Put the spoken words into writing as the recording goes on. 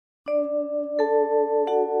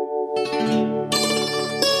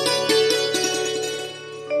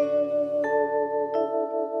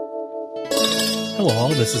Hello all,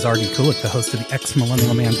 this is Arden Kulik, the host of the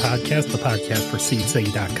Ex-Millennial Man podcast, the podcast for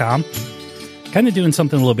seedsay.com. Kind of doing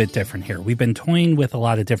something a little bit different here. We've been toying with a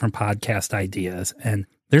lot of different podcast ideas, and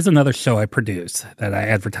there's another show I produce that I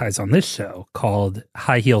advertise on this show called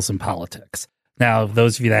High Heels in Politics. Now,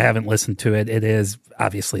 those of you that haven't listened to it, it is,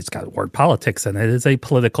 obviously it's got the word politics in it. It is a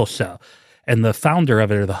political show. And the founder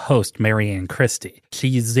of it, or the host, Marianne Christie,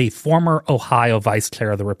 she's a former Ohio vice chair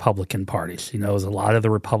of the Republican Party. She knows a lot of the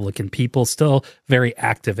Republican people, still very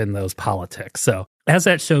active in those politics. So as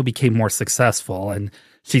that show became more successful, and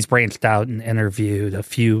she's branched out and interviewed a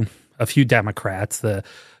few Democrats, the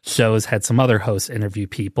shows had some other hosts interview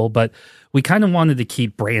people, but we kind of wanted to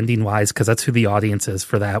keep branding-wise, because that's who the audience is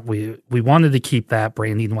for that. We wanted to keep that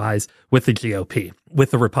branding-wise with the GOP, with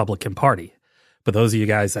the Republican Party. But those of you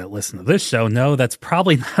guys that listen to this show know that's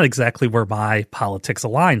probably not exactly where my politics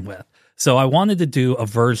align with. So I wanted to do a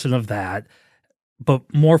version of that, but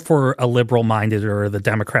more for a liberal-minded or the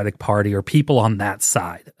Democratic Party or people on that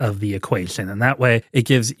side of the equation. And that way it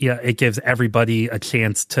gives everybody a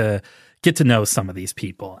chance to get to know some of these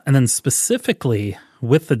people. And then specifically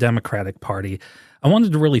with the Democratic Party, I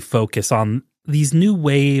wanted to really focus on these new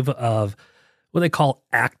wave of what they call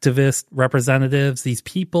activist representatives, these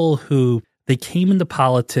people who they came into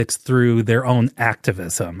politics through their own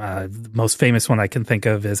activism. The most famous one I can think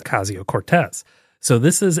of is Ocasio-Cortez. So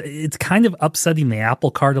it's kind of upsetting the apple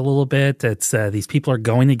cart a little bit. It's these people are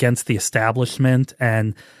going against the establishment,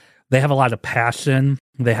 and they have a lot of passion.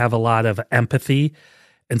 They have a lot of empathy.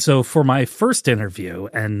 And so for my first interview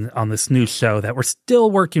and on this new show that we're still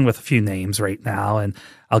working with a few names right now, and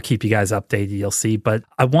I'll keep you guys updated, you'll see, but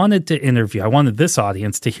I wanted this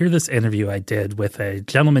audience to hear this interview I did with a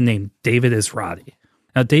gentleman named David Esrati.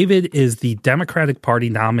 Now, David is the Democratic Party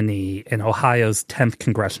nominee in Ohio's 10th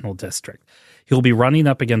Congressional District. He'll be running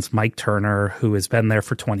up against Mike Turner, who has been there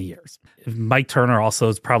for 20 years. Mike Turner also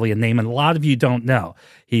is probably a name and a lot of you don't know.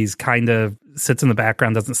 He's kind of sits in the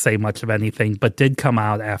background, doesn't say much of anything, but did come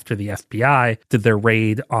out after the FBI did their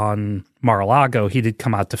raid on Mar-a-Lago. He did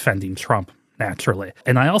come out defending Trump, naturally.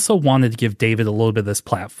 And I also wanted to give David a little bit of this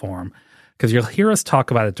platform, because you'll hear us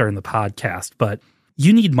talk about it during the podcast, but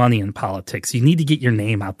you need money in politics. You need to get your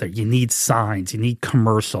name out there. You need signs. You need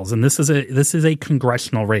commercials. And this is a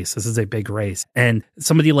congressional race. This is a big race. And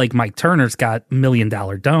somebody like Mike Turner's got $1 million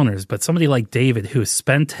donors, but somebody like David, who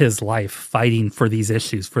spent his life fighting for these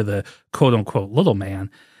issues for the quote unquote little man,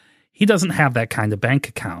 he doesn't have that kind of bank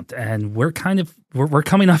account. And we're coming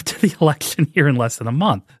up to the election here in less than a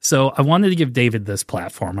month. So I wanted to give David this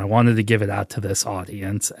platform. I wanted to give it out to this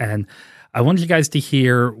audience. And I wanted you guys to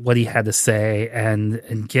hear what he had to say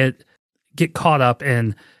and get caught up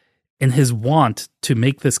in his want to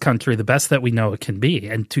make this country the best that we know it can be,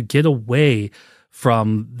 and to get away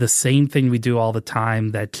from the same thing we do all the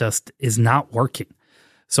time that just is not working.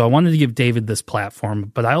 So I wanted to give David this platform,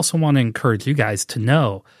 but I also want to encourage you guys to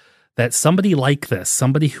know that somebody like this,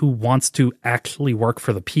 somebody who wants to actually work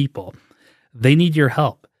for the people, they need your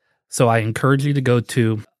help. So I encourage you to go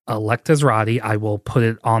to Elect Esrati. I will put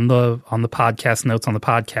it on the podcast notes on the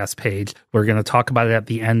podcast page. We're going to talk about it at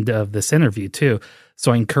the end of this interview too.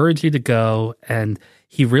 So I encourage you to go, and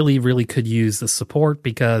he really, really could use the support,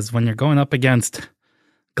 because when you're going up against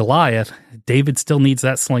Goliath, David still needs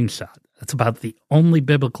that slingshot. That's about the only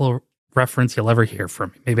biblical reference you'll ever hear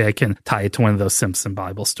from me. Maybe I can tie it to one of those Simpson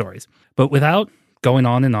Bible stories. But without going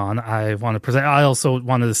on and on, I also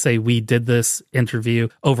wanted to say we did this interview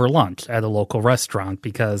over lunch at a local restaurant,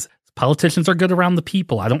 because politicians are good around the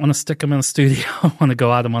people. I don't want to stick them in a studio. I want to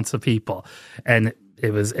go out amongst the people. And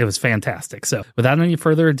it was fantastic. So without any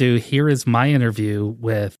further ado, here is my interview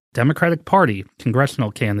with Democratic Party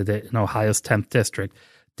congressional candidate in Ohio's 10th District,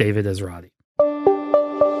 David Esrati.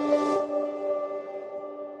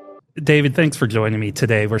 David, thanks for joining me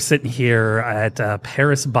today. We're sitting here at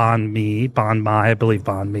Paris Banh Mi, I believe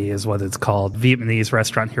Banh Mi is what it's called, Vietnamese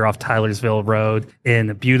restaurant here off Tylersville Road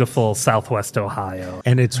in beautiful Southwest Ohio.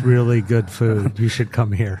 And it's really good food. You should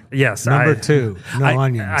come here. Yes. Number two, no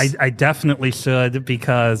onions. I definitely should,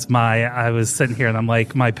 because I was sitting here and I'm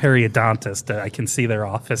like, my periodontist, I can see their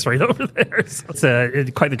office right over there. So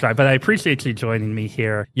it's quite the drive, but I appreciate you joining me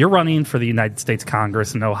here. You're running for the United States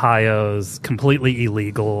Congress in Ohio's completely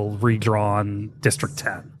illegal redrawn District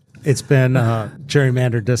 10. It's been a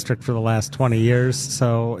gerrymandered district for the last 20 years,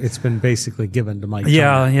 so it's been basically given to Mike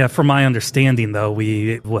Turner. Yeah. From my understanding, though,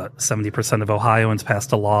 70% of Ohioans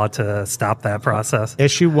passed a law to stop that process?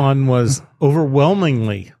 Issue 1 was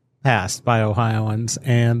overwhelmingly passed by Ohioans,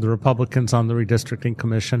 and the Republicans on the redistricting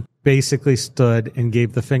commission basically stood and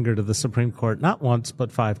gave the finger to the Supreme Court, not once,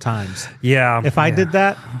 but 5 times. Yeah. If I did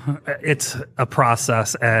that, it's a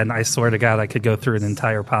process, and I swear to God, I could go through an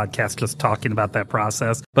entire podcast just talking about that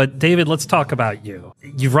process. But David, let's talk about you.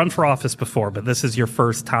 You've run for office before, but this is your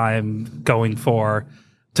first time going to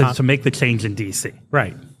make the change in D.C.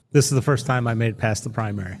 Right. This is the first time I made it past the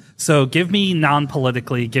primary. So give me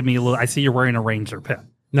non-politically, give me a little, I see you're wearing a Ranger pin.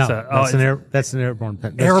 No, So, that's an airborne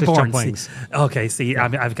pin. That's Airborne. just jump wings. Okay, see,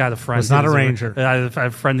 I've got a friend. It's not a Ranger. I have a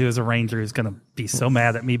friend who is a Ranger who's going to be so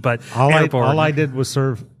mad at me. But All airborne. I did was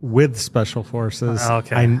serve with Special Forces.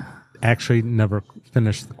 Okay. I actually never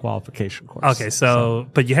finished the qualification course. Okay, so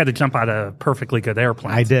but you had to jump out of perfectly good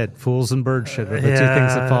airplanes. I did. Fools and bird shit are the 2 things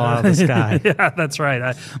that fall out of the sky. Yeah, that's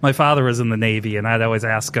right. My father was in the Navy, and I'd always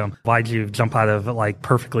ask him, why'd you jump out of like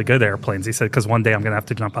perfectly good airplanes? He said, because one day I'm going to have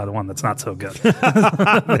to jump out of one that's not so good.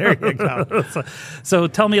 There you go. So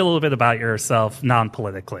tell me a little bit about yourself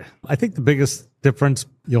non-politically. I think the biggest difference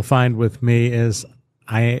you'll find with me is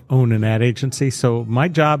I own an ad agency. So my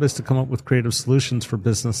job is to come up with creative solutions for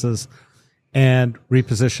businesses and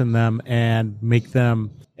reposition them and make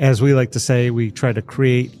them, as we like to say, we try to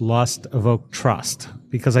create lust, evoke trust,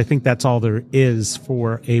 because I think that's all there is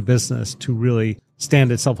for a business to really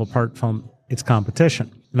stand itself apart from its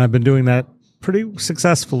competition. And I've been doing that pretty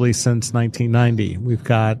successfully since 1990. We've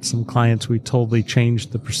got some clients we totally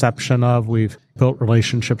changed the perception of. We've built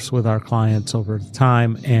relationships with our clients over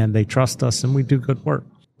time, and they trust us, and we do good work.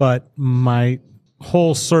 But my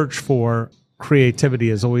whole search for creativity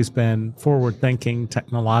has always been forward-thinking,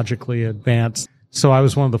 technologically advanced. So I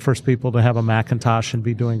was one of the first people to have a Macintosh and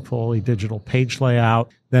be doing fully digital page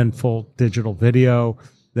layout, then full digital video,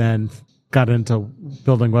 then got into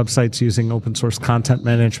building websites using open source content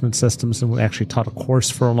management systems, and we actually taught a course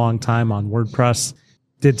for a long time on WordPress,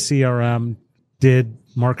 did CRM, did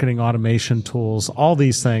marketing automation tools, all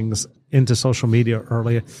these things into social media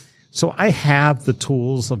earlier. So I have the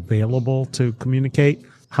tools available to communicate.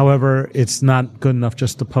 However, it's not good enough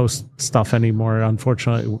just to post stuff anymore.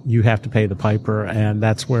 Unfortunately, you have to pay the piper, and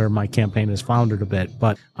that's where my campaign has floundered a bit.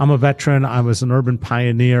 But I'm a veteran. I was an urban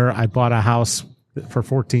pioneer. I bought a house for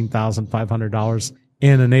 $14,500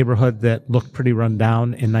 in a neighborhood that looked pretty run down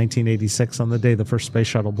in 1986 on the day the first space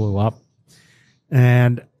shuttle blew up.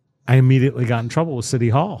 And I immediately got in trouble with City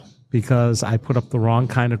Hall because I put up the wrong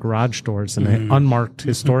kind of garage doors in an unmarked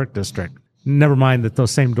historic district. Never mind that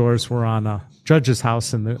those same doors were on a judge's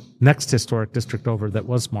house in the next historic district over that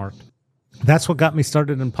was marked. That's what got me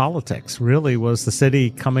started in politics, really, was the city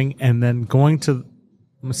coming and then going to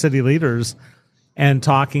city leaders and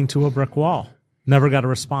talking to a brick wall. Never got a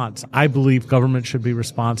response. I believe government should be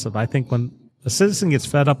responsive. I think when a citizen gets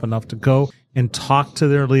fed up enough to go and talk to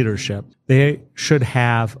their leadership, they should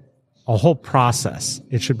have a whole process.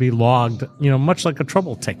 It should be logged, much like a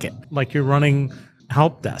trouble ticket, like you're running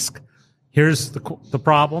help desk. Here's the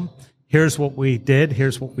problem. Here's what we did.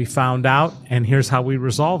 Here's what we found out. And here's how we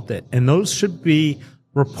resolved it. And those should be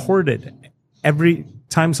reported every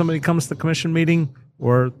time somebody comes to the commission meeting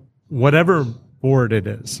or whatever board it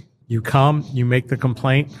is. You come, you make the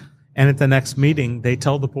complaint, and at the next meeting, they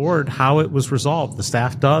tell the board how it was resolved. The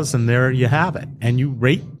staff does, and there you have it. And you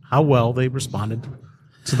rate how well they responded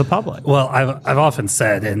to the public. Well, I've often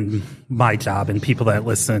said in my job, and people that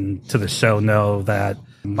listen to the show know that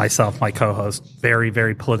myself, my co-host, very,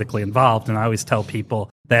 very politically involved. And I always tell people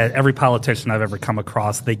that every politician I've ever come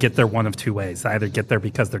across, they get there one of 2 ways. They either get there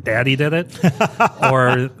because their daddy did it,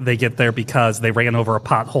 or they get there because they ran over a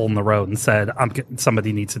pothole in the road and said,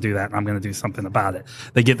 somebody needs to do that, and I'm going to do something about it.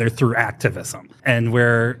 They get there through activism. And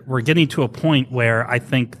we're getting to a point where I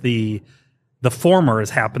think the former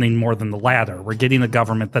is happening more than the latter. We're getting a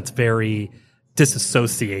government that's very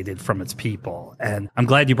disassociated from its people. And I'm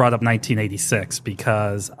glad you brought up 1986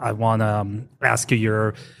 because I want to ask you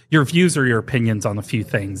your views or your opinions on a few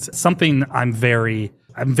things. Something I'm very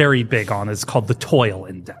big on is called the toil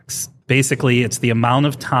index. Basically, it's the amount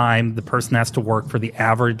of time the person has to work for the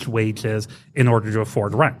average wages in order to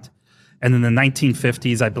afford rent. And in the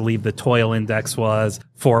 1950s, I believe the toil index was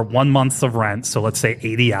for 1 month of rent. So let's say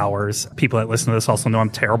 80 hours. People that listen to this also know I'm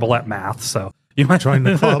terrible at math. So you might join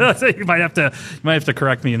the club. You might have to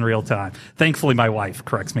correct me in real time. Thankfully, my wife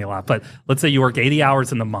corrects me a lot. But let's say you work 80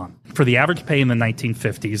 hours in the month. For the average pay in the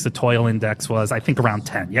 1950s, the toil index was, I think, around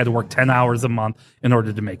 10. You had to work 10 hours a month in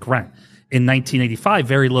order to make rent. In 1985,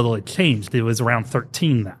 very little had changed. It was around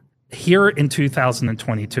 13 then. Here in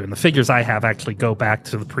 2022, and the figures I have actually go back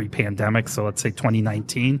to the pre-pandemic, so let's say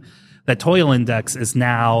 2019, that toil index is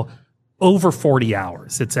now over 40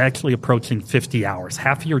 hours. It's actually approaching 50 hours.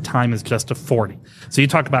 Half of your time is just a 40. So you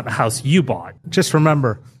talk about the house you bought. Just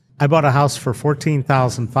remember, I bought a house for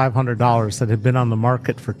 $14,500 that had been on the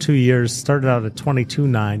market for 2 years, started out at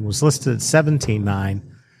 $22,900, was listed at $17,900,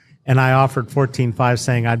 and I offered $14,500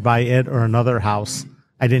 saying I'd buy it or another house.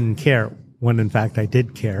 I didn't care, when in fact I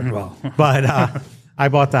did care. Well. But I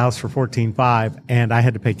bought the house for $14,500, and I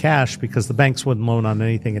had to pay cash because the banks wouldn't loan on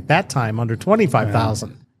anything at that time under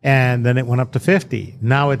 $25,000. And then it went up to 50.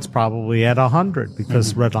 Now it's probably at 100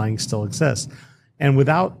 because redlining still exists. And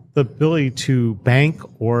without the ability to bank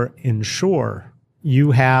or insure,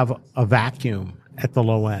 you have a vacuum at the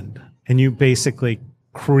low end. And you basically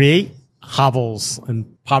create hovels and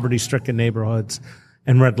poverty-stricken neighborhoods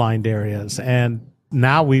and redlined areas. And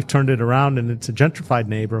now we've turned it around and it's a gentrified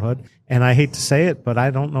neighborhood. And I hate to say it, but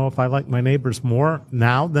I don't know if I like my neighbors more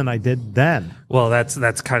now than I did then. Well,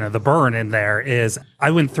 that's kind of the burn in there is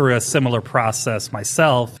I went through a similar process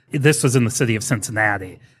myself. This was in the city of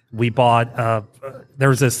Cincinnati. We bought, there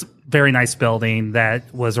was this very nice building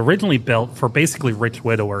that was originally built for basically rich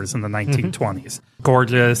widowers in the 1920s.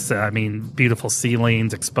 Gorgeous, beautiful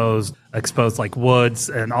ceilings, exposed like woods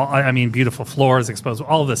and all, beautiful floors, exposed,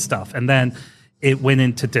 all of this stuff. And then it went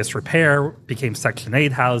into disrepair, became Section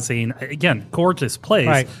 8 housing. Again, gorgeous place,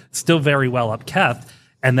 right. Still very well upkept.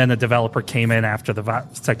 And then a developer came in after the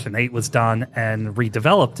Section 8 was done and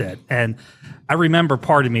redeveloped it. And I remember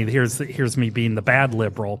part of me, here's me being the bad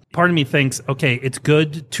liberal, part of me thinks, okay, it's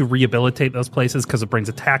good to rehabilitate those places because it brings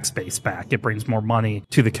a tax base back. It brings more money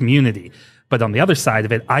to the community. But on the other side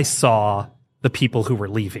of it, I saw the people who were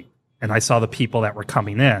leaving and I saw the people that were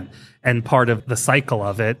coming in. And part of the cycle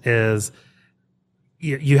of it is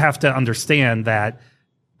you have to understand that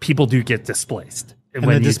people do get displaced. And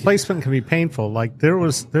the displacement can be painful. Like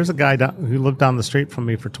there's a guy who lived down the street from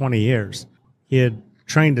me for 20 years. He had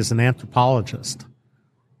trained as an anthropologist.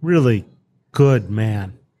 Really good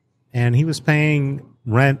man. And he was paying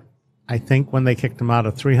rent, I think, when they kicked him out,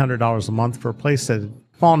 of $300 a month for a place that had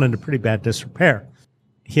fallen into pretty bad disrepair.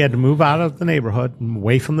 He had to move out of the neighborhood,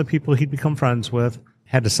 away from the people he'd become friends with,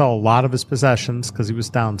 had to sell a lot of his possessions because he was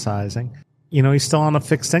downsizing. He's still on a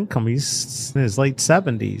fixed income. He's in his late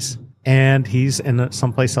 70s. And he's in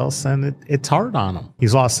someplace else, and it's hard on him.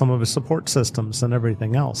 He's lost some of his support systems and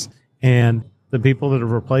everything else. And the people that have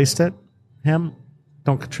replaced him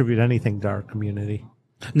don't contribute anything to our community.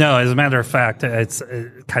 No, as a matter of fact, it's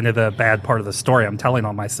kind of the bad part of the story I'm telling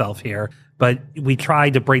on myself here. But we try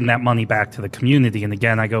to bring that money back to the community. And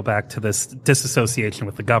again, I go back to this disassociation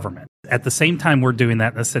with the government. At the same time we're doing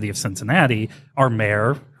that in the city of Cincinnati, our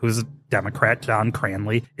mayor, who's a Democrat, John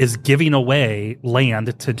Cranley, is giving away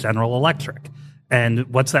land to General Electric.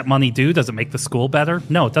 And what's that money do? Does it make the school better?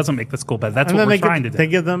 No, it doesn't make the school better. That's what we're trying to do. They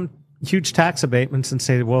give them huge tax abatements and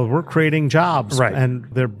say, well, we're creating jobs. Right. And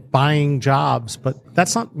they're buying jobs. But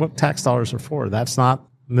that's not what tax dollars are for.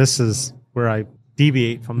 This is where I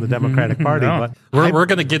deviate from the Democratic Party. No. But we're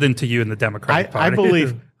going to get into you in the Democratic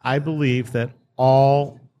Party. I believe that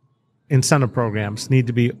all incentive programs need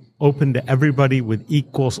to be open to everybody with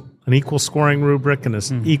an equal scoring rubric and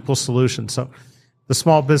an equal solution. So the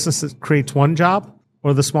small business that creates one job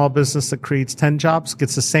or the small business that creates 10 jobs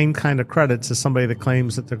gets the same kind of credits as somebody that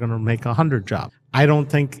claims that they're going to make 100 jobs. I don't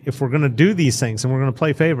think if we're going to do these things and we're going to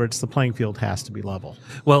play favorites, the playing field has to be level.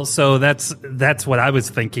 Well, so that's what I was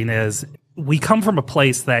thinking is we come from a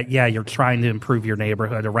place that, yeah, you're trying to improve your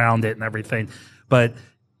neighborhood around it and everything, but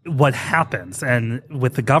what happens and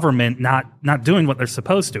with the government not doing what they're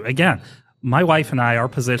supposed to. Again, my wife and I, our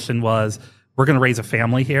position was we're going to raise a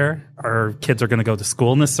family here. Our kids are going to go to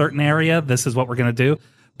school in this certain area. This is what we're going to do.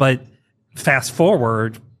 But fast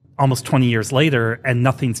forward almost 20 years later and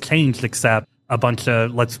nothing's changed except a bunch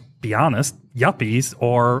of, let's be honest, yuppies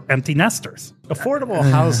or empty nesters. Affordable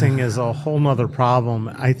housing is a whole nother problem.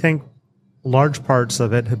 I think large parts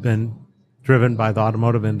of it have been driven by the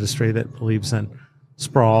automotive industry that believes in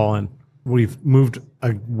sprawl, and we've moved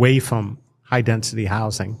away from high-density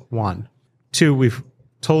housing, one. Two, we've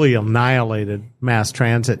totally annihilated mass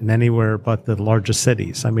transit in anywhere but the largest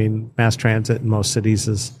cities. Mass transit in most cities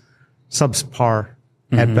is subpar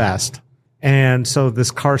at best. And so this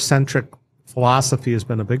car-centric philosophy has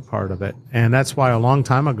been a big part of it. And that's why a long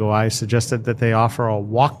time ago I suggested that they offer a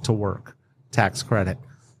walk-to-work tax credit.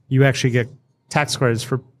 You actually get tax credits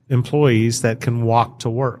for employees that can walk to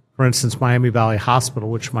work. For instance, Miami Valley Hospital,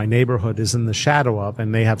 which my neighborhood is in the shadow of,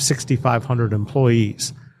 and they have 6,500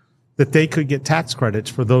 employees, that they could get tax credits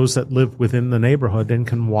for those that live within the neighborhood and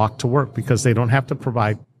can walk to work because they don't have to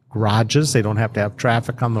provide garages. They don't have to have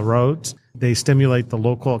traffic on the roads. They stimulate the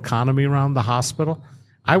local economy around the hospital.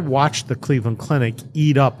 I watched the Cleveland Clinic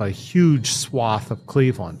eat up a huge swath of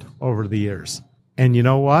Cleveland over the years. And you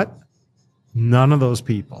know what? None of those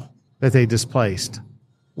people that they displaced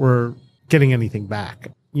were getting anything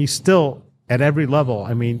back. You still, at every level,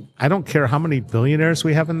 I mean, I don't care how many billionaires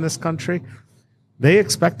we have in this country, they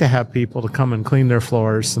expect to have people to come and clean their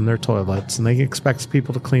floors and their toilets, and they expect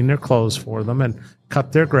people to clean their clothes for them and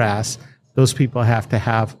cut their grass. Those people have to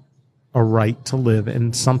have a right to live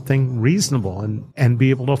in something reasonable and be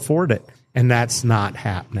able to afford it. And that's not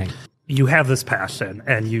happening. You have this passion,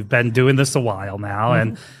 and you've been doing this a while now,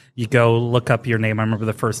 and you go look up your name. I remember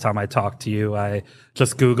the first time I talked to you, I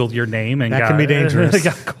just Googled your name and that can be dangerous.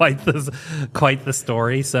 Got quite the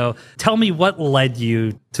story. So tell me, what led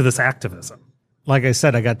you to this activism? Like I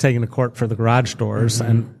said, I got taken to court for the garage doors,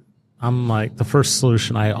 and I'm like, the first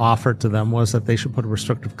solution I offered to them was that they should put a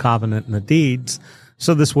restrictive covenant in the deeds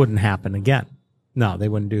so this wouldn't happen again. No, they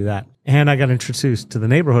wouldn't do that. And I got introduced to the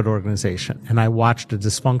neighborhood organization, and I watched a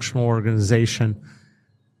dysfunctional organization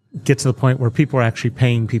get to the point where people were actually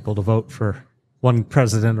paying people to vote for one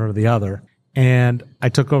president or the other. And I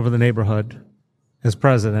took over the neighborhood as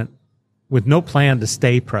president with no plan to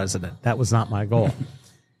stay president. That was not my goal.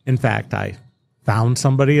 In fact, I found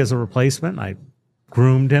somebody as a replacement. I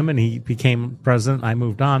groomed him, and he became president. I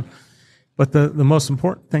moved on. But the most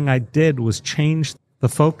important thing I did was change the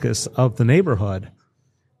focus of the neighborhood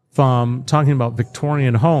from talking about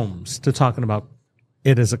Victorian homes to talking about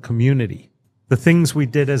it as a community. The things we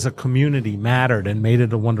did as a community mattered and made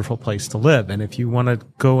it a wonderful place to live. And if you want to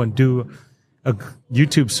go and do a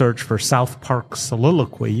YouTube search for South Park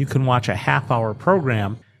Soliloquy, you can watch a half-hour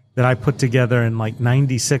program that I put together in like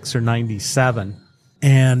 96 or 97.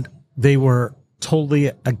 And they were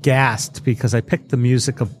totally aghast because I picked the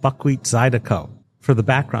music of Buckwheat Zydeco for the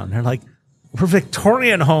background. They're like, we're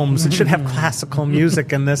Victorian homes. It should have classical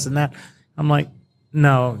music and this and that. I'm like,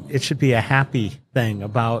 no, it should be a happy thing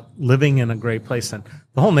about living in a great place. And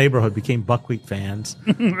the whole neighborhood became Buckwheat fans.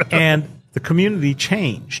 And the community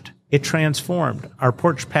changed. It transformed. Our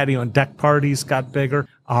porch patio and deck parties got bigger.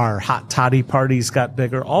 Our hot toddy parties got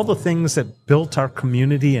bigger. All the things that built our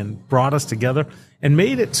community and brought us together and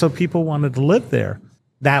made it so people wanted to live there.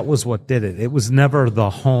 That was what did it. It was never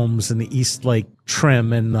the homes and the East Lake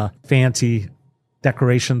trim and the fancy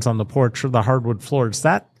decorations on the porch or the hardwood floors.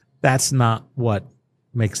 That's not what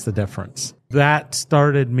makes the difference. That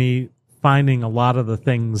started me finding a lot of the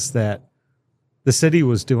things that the city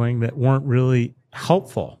was doing that weren't really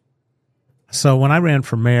helpful. So when I ran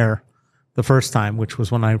for mayor the first time, which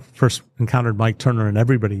was when I first encountered Mike Turner and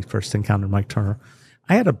everybody first encountered Mike Turner,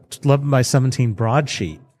 I had a 11 by 17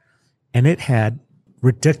 broadsheet, and it had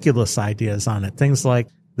ridiculous ideas on it. Things like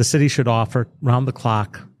the city should offer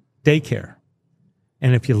round-the-clock daycare.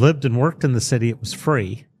 And if you lived and worked in the city, it was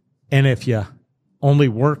free. And if you only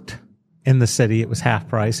worked in the city, it was half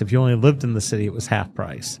price. If you only lived in the city, it was half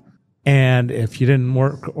price. And if you didn't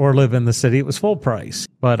work or live in the city, it was full price.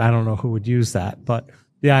 But I don't know who would use that. But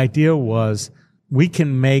the idea was we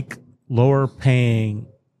can make lower paying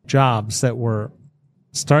jobs that were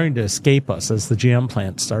starting to escape us as the GM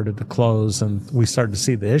plant started to close and we started to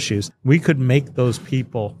see the issues. We could make those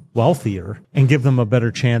people wealthier and give them a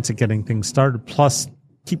better chance at getting things started, plus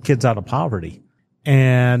keep kids out of poverty.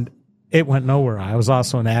 And it went nowhere. I was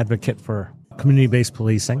also an advocate for community-based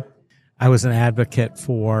policing. I was an advocate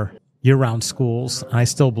for year-round schools. I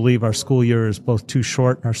still believe our school year is both too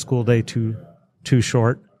short and our school day too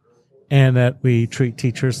short, and that we treat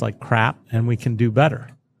teachers like crap and we can do better.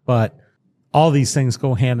 But all these things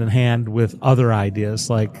go hand in hand with other ideas.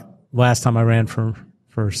 Like last time I ran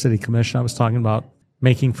for city commission, I was talking about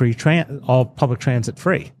making all public transit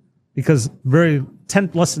free, because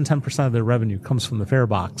less than 10% of their revenue comes from the fare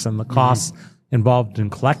box, and the costs involved in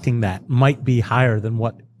collecting that might be higher than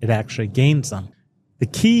what it actually gains them. The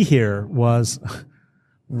key here was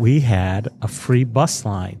we had a free bus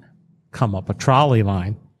line come up, a trolley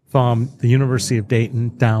line from the University of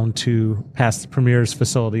Dayton down to past the Premier's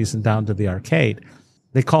facilities and down to the arcade.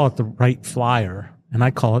 They call it the Right Flyer, and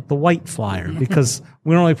I call it the White Flyer, because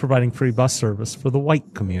we're only providing free bus service for the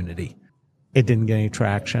white community. It didn't get any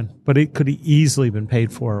traction, but it could have easily been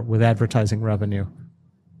paid for with advertising revenue.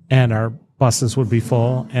 And our buses would be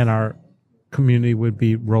full and our community would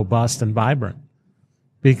be robust and vibrant,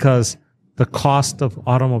 because the cost of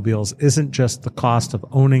automobiles isn't just the cost of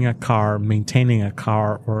owning a car, maintaining a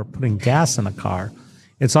car, or putting gas in a car.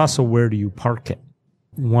 It's also where do you park it.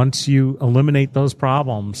 Once you eliminate those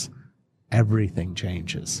problems, everything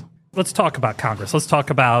changes. Let's talk about Congress. Let's talk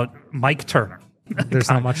about Mike Turner. there's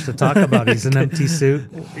not much to talk about. He's an empty suit,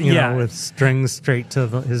 you know, with strings straight to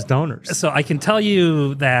his donors. So I can tell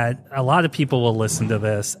you that a lot of people will listen to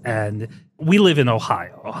this, and we live in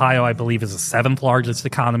Ohio. Ohio, I believe, is the seventh largest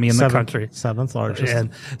economy in the country. Seventh largest. And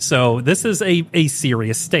so this is a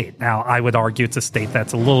serious state. Now, I would argue it's a state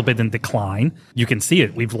that's a little bit in decline. You can see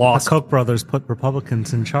it. We've lost. The Koch brothers put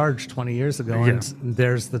Republicans in charge 20 years ago, and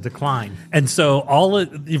there's the decline. And so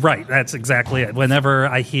right, that's exactly it. Whenever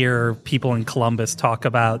I hear people in Columbus talk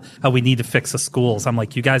about how we need to fix the schools, I'm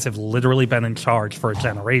like, you guys have literally been in charge for a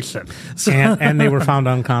generation. So, and they were found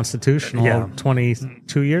unconstitutional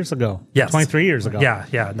 22 years ago. Yes. 23 years ago.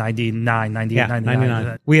 Yeah,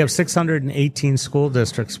 99. We have 618 school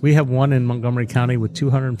districts. We have one in Montgomery County with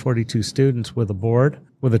 242 students, with a board,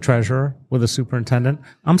 with a treasurer, with a superintendent.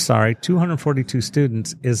 I'm sorry, 242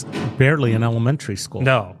 students is barely an elementary school.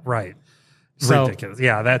 No, right. So, ridiculous.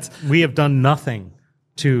 Yeah, we have done nothing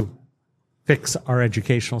to fix our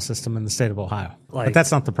educational system in the state of Ohio. But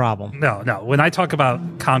that's not the problem. No. When I talk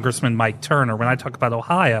about Congressman Mike Turner, when I talk about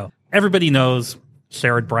Ohio, everybody knows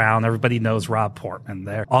Sherrod Brown, everybody knows Rob Portman.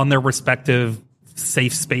 They're on their respective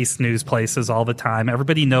safe space news places all the time.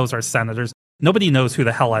 Everybody knows our senators. Nobody knows who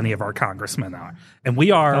the hell any of our congressmen are. And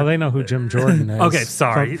we are... Oh, they know who Jim Jordan is. Okay,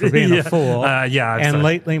 sorry. For being a fool. And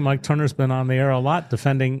lately, Mike Turner's been on the air a lot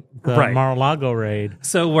defending the Mar-a-Lago raid.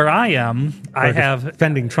 So where I am,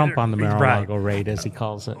 defending Trump on the Mar-a-Lago raid, as he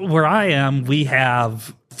calls it. Where I am, we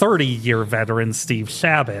have 30-year veteran Steve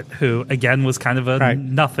Shabbat, who, again, was kind of a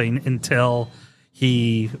nothing until...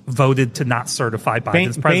 he voted to not certify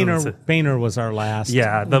Biden's presidency. Boehner was our last.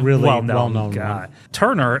 Yeah, the really well-known guy.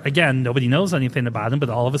 Turner, again, nobody knows anything about him, but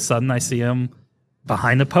all of a sudden I see him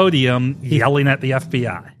behind the podium yelling at the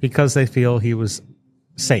FBI. Because they feel he was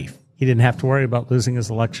safe. He didn't have to worry about losing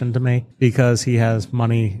his election to me because he has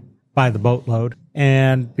money by the boatload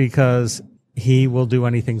and because he will do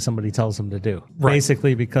anything somebody tells him to do. Right.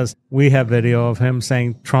 Basically because we have video of him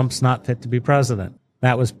saying Trump's not fit to be president.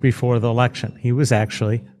 That was before the election. He was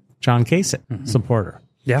actually John Kasich supporter.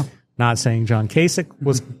 Yeah. Not saying John Kasich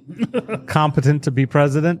was competent to be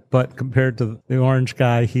president, but compared to the orange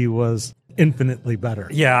guy, he was infinitely better.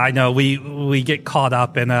 Yeah, I know. We get caught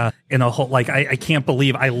up in a whole, like, I can't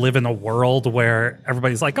believe I live in a world where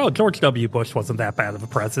everybody's like, oh, George W. Bush wasn't that bad of a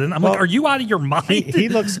president. I'm like, are you out of your mind? He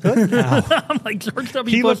looks good now. I'm like, George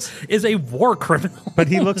W. Bush is a war criminal. But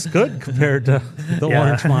he looks good compared to the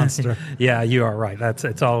orange monster. Yeah, you are right.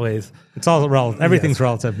 It's all relative. Everything's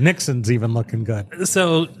relative. Nixon's even looking good.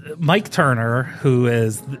 So Mike Turner, who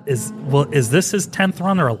is this his 10th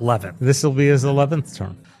run or 11th? This will be his 11th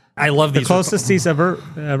term. I love these. The closest he's ever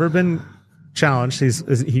been challenged.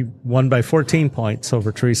 He won by 14 points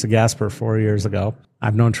over Teresa Gasper 4 years ago.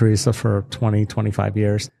 I've known Teresa for 20, 25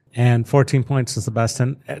 years. And 14 points is the best.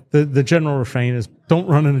 And the general refrain is, don't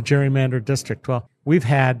run in a gerrymandered district. Well, we've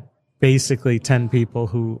had basically 10 people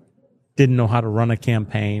who didn't know how to run a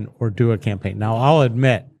campaign or do a campaign. Now, I'll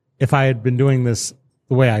admit, if I had been doing this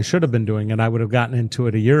the way I should have been doing it, I would have gotten into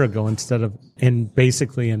it a year ago instead of in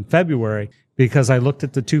February, because I looked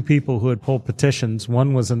at the two people who had pulled petitions.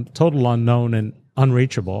 One was a total unknown and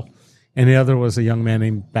unreachable, and the other was a young man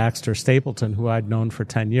named Baxter Stapleton, who I'd known for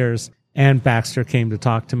 10 years. And Baxter came to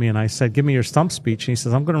talk to me, and I said, give me your stump speech. And he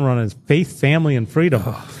says, I'm going to run as faith, family, and freedom.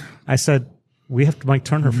 I said, we have to Mike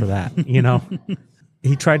Turner for that, you know.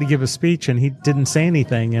 He tried to give a speech, and he didn't say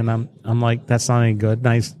anything, and I'm like, that's not any good. And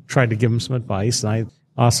I tried to give him some advice, and I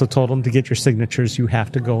also told him, to get your signatures, you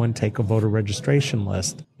have to go and take a voter registration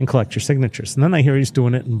list and collect your signatures. And then I hear he's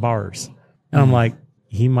doing it in bars. And I'm like,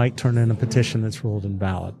 he might turn in a petition that's ruled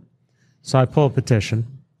invalid. So I pull a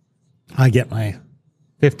petition. I get my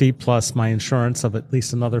 50 plus my insurance of at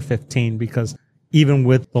least another 15, because even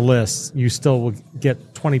with the lists, you still will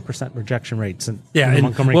get 20% rejection rates. In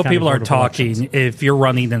Montgomery County people are talking, elections. If you're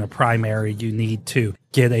running in a primary, you need to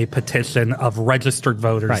get a petition of registered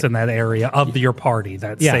voters in that area of your party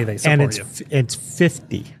that say they support you. And it's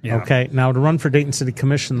 50. Yeah. Okay. Now, to run for Dayton City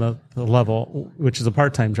Commission, the level, which is a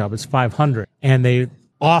part-time job, is 500. And they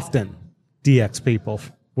often DX people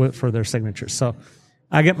for their signatures. So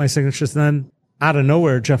I get my signatures. Then out of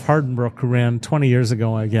nowhere, Jeff Hardenbrook, who ran 20 years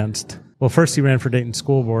ago well, first he ran for Dayton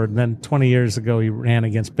School Board, and then 20 years ago he ran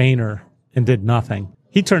against Boehner and did nothing.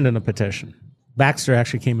 He turned in a petition. Baxter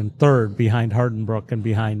actually came in third behind Hardenbrook and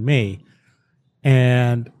behind me.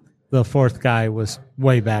 And the fourth guy was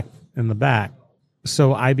way back in the back.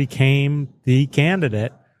 So I became the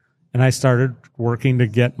candidate, and I started working to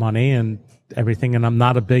get money and everything. And I'm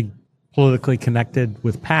not a big politically connected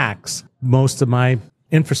with PACs. Most of my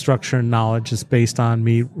infrastructure and knowledge is based on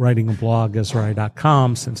me writing a blog,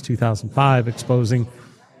 Esrati.com, since 2005, exposing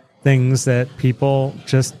things that people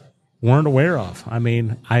just weren't aware of. I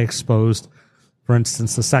mean, I exposed, for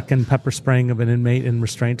instance, the second pepper spraying of an inmate in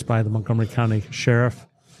restraints by the Montgomery County Sheriff,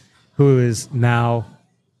 who is now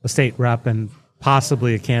a state rep and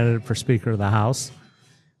possibly a candidate for Speaker of the House.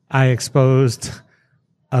 I exposed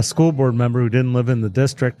a school board member who didn't live in the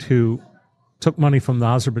district who took money from the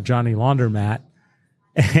Azerbaijani laundromat,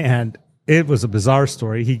 and it was a bizarre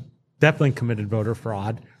story. He definitely committed voter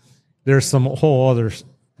fraud. There's some whole other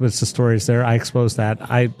bits of stories there. I exposed that.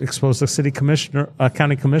 I exposed a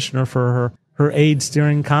county commissioner for her aid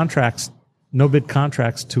steering contracts, no bid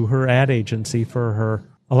contracts to her ad agency for her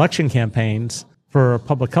election campaigns for a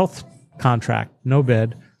public health contract, no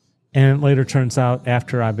bid. And it later turns out,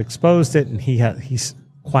 after I've exposed it, and he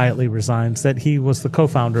quietly resigns, that he was the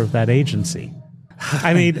co-founder of that agency.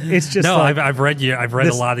 I mean, it's just no. like, I've read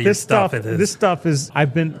a lot of your stuff. This stuff is.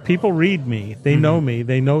 People read me. They know me.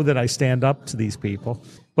 They know that I stand up to these people.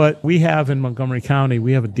 But we have in Montgomery County,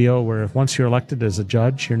 we have a deal where once you're elected as a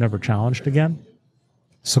judge, you're never challenged again.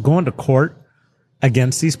 So going to court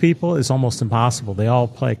against these people is almost impossible. They all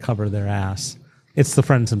cover their ass. It's the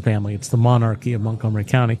friends and family. It's the monarchy of Montgomery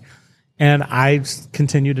County. And I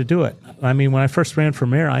continue to do it. I mean, when I first ran for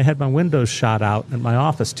mayor, I had my windows shot out in my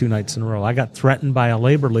office 2 nights in a row. I got threatened by a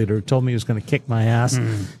labor leader who told me he was going to kick my ass,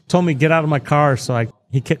 told me get out of my car, so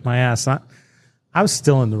he kicked my ass. I was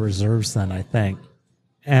still in the reserves then, I think,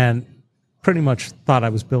 and pretty much thought I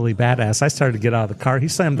was Billy Badass. I started to get out of the car. He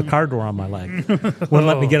slammed the car door on my leg. Wouldn't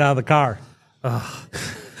let me get out of the car.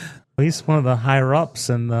 He's one of the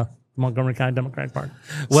higher-ups in the Montgomery County Democratic Party.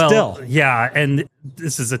 Well, still. Yeah, and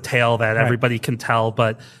this is a tale that everybody can tell,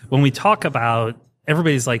 but when we talk about,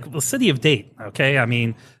 everybody's like, the city of Dayton, okay? I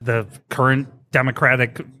mean, the current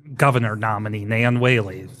Democratic governor nominee, Nan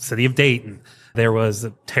Whaley, city of Dayton. There was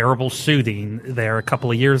a terrible shooting there a couple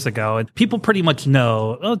of years ago, and people pretty much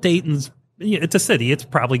know, Dayton's, it's a city, it's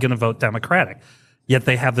probably going to vote Democratic. Yet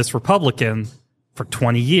they have this Republican for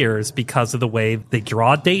 20 years because of the way they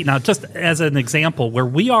draw Dayton. Now, just as an example, where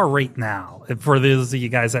we are right now, for those of you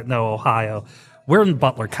guys that know Ohio, we're in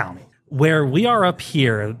Butler County. Where we are up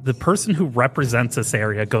here, the person who represents this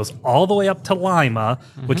area goes all the way up to Lima,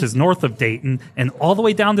 which is north of Dayton, and all the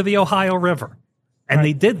way down to the Ohio River. And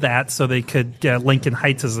they did that so they could get Lincoln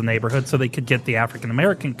Heights as a neighborhood, so they could get the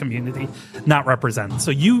African-American community not represented.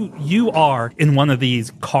 So you are in one of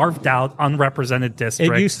these carved out, unrepresented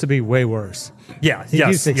districts. It used to be way worse. Yeah, it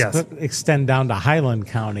used to extend down to Highland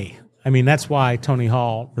County. I mean, that's why Tony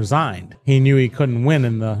Hall resigned. He knew he couldn't win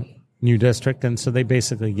in the new district, and so they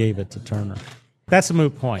basically gave it to Turner. That's a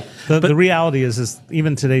moot point. The reality is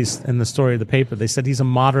even today's in the story of the paper, they said he's a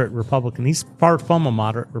moderate Republican. He's far from a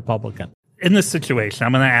moderate Republican. In this situation,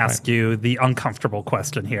 I'm going to ask you the uncomfortable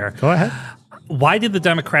question here. Go ahead. Why did the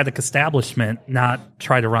Democratic establishment not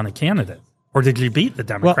try to run a candidate? Or did you beat the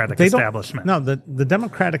Democratic establishment? No, the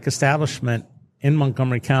Democratic establishment in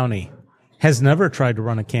Montgomery County has never tried to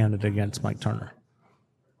run a candidate against Mike Turner.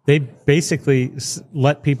 They basically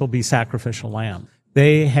let people be sacrificial lamb.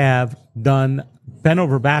 They have bent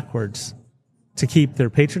over backwards to keep their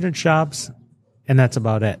patronage jobs, and that's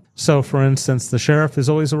about it. So, for instance, the sheriff is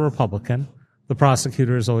always a Republican. The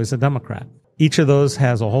prosecutor is always a Democrat. Each of those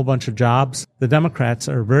has a whole bunch of jobs. The Democrats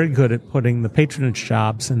are very good at putting the patronage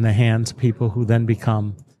jobs in the hands of people who then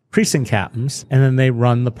become precinct captains, and then they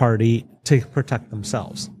run the party to protect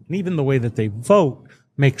themselves. And even the way that they vote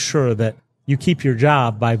makes sure that you keep your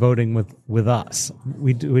job by voting with us.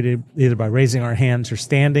 We do it either by raising our hands or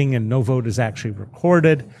standing, and no vote is actually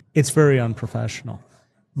recorded. It's very unprofessional.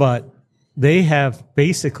 But they have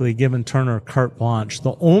basically given Turner carte blanche.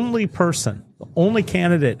 The only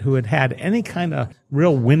candidate who had any kind of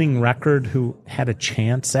real winning record, who had a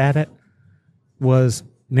chance at it, was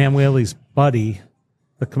Nan Whaley's buddy,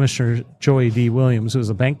 the Commissioner Joey D. Williams, who was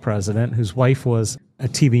a bank president, whose wife was a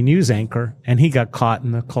TV news anchor, and he got caught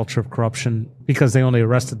in the culture of corruption because they only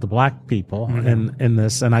arrested the black people in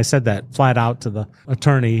this. And I said that flat out to the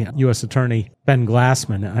attorney, U.S. Attorney Ben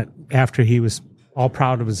Glassman, after he was all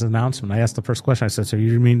proud of his announcement. I asked the first question. I said, so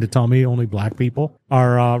you mean to tell me only black people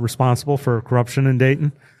are responsible for corruption in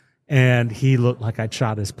Dayton? And he looked like I'd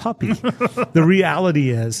shot his puppy. The reality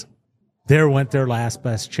is, there went their last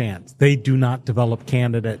best chance. They do not develop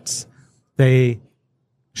candidates. They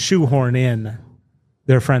shoehorn in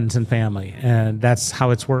their friends and family. And that's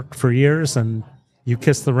how it's worked for years. And you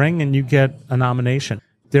kiss the ring and you get a nomination.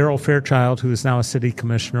 Darrell Fairchild, who is now a city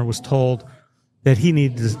commissioner, was told that he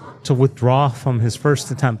needed to withdraw from his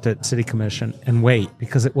first attempt at city commission and wait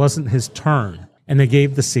because it wasn't his turn. And they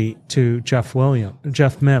gave the seat to Jeff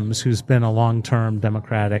Mims, who's been a long-term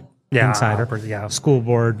Democratic insider, school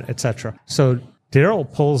board, etc. So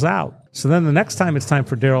Daryl pulls out. So then the next time it's time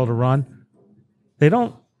for Daryl to run, they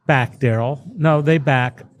don't back Daryl. No, they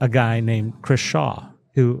back a guy named Chris Shaw,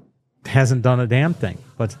 who hasn't done a damn thing,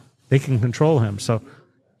 but they can control him. So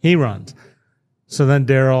he runs. So then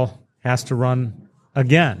Daryl has to run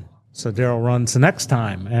again. So Daryl runs the next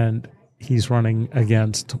time, and he's running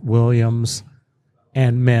against Williams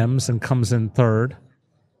and Mims and comes in third.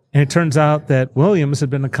 And it turns out that Williams had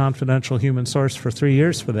been a confidential human source for 3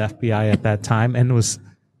 years for the FBI at that time and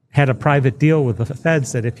had a private deal with the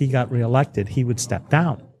feds that if he got reelected, he would step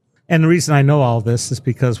down. And the reason I know all this is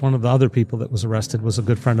because one of the other people that was arrested was a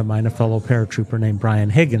good friend of mine, a fellow paratrooper named Brian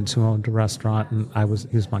Higgins, who owned a restaurant, and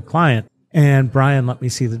he was my client. And Brian let me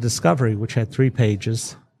see the discovery, which had 3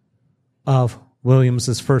 pages of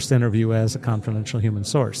Williams' first interview as a confidential human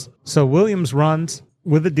source. So Williams runs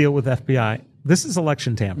with a deal with FBI. This is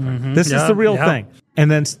election tampering. Mm-hmm. This is the real thing.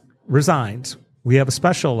 And then resigns. We have a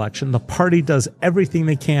special election. The party does everything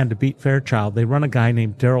they can to beat Fairchild. They run a guy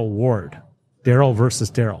named Daryl Ward. Daryl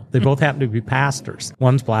versus Daryl. They both happen to be pastors.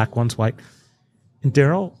 One's black, one's white. And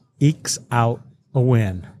Daryl ekes out a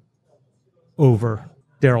win over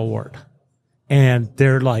Daryl Ward. And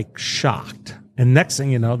they're like shocked. And next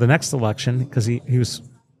thing you know, the next election, because he was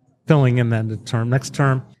filling in then the term, next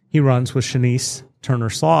term, he runs with Shanice Turner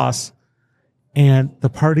Sloss. And the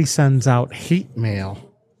party sends out hate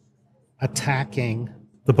mail attacking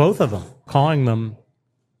the both of them, calling them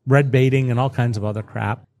red baiting and all kinds of other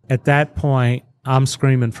crap. At that point, I'm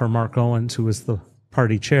screaming for Mark Owens, who was the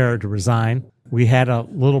party chair, to resign. We had a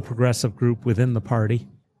little progressive group within the party,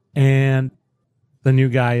 and the new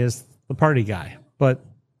guy is the party guy. But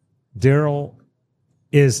Daryl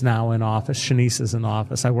is now in office. Shanice is in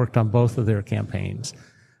office. I worked on both of their campaigns.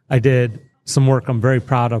 I did some work I'm very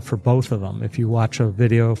proud of for both of them. If you watch a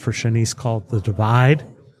video for Shanice called The Divide,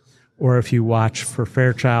 or if you watch for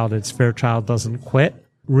Fairchild, it's Fairchild Doesn't Quit.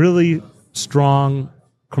 Really strong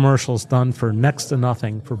commercials done for next to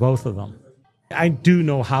nothing for both of them. I do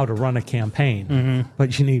know how to run a campaign,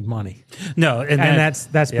 but you need money. No, and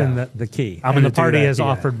that's been the key. And the party has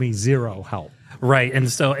offered me zero help. Right,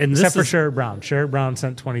 and so except for Sherrod Brown. Sherrod Brown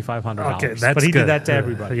sent $2,500. Okay, that's but he good. did that to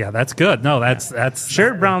everybody. Yeah, that's good. No, that's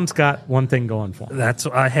Sherrod Brown's got one thing going for him. That's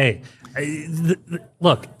hey.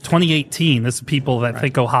 Look, 2018, this is people that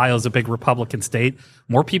think Ohio is a big Republican state.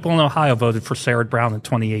 More people in Ohio voted for Sherrod Brown in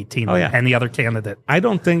 2018 than any other candidate. I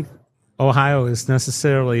don't think Ohio is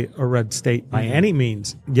necessarily a red state by any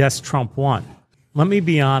means. Yes, Trump won. Let me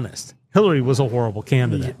be honest. Hillary was a horrible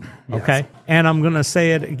candidate, okay? And I'm going to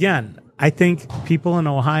say it again. I think people in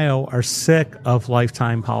Ohio are sick of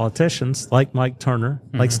lifetime politicians like Mike Turner,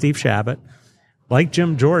 like Steve Shabbat, like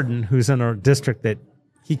Jim Jordan, who's in a district that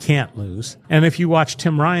he can't lose. And if you watch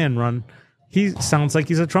Tim Ryan run, he sounds like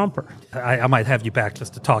he's a Trumper. I might have you back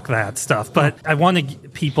just to talk that stuff, but I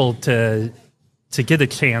want people to get a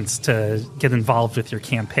chance to get involved with your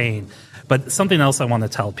campaign. But something else I want to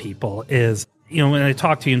tell people is, when I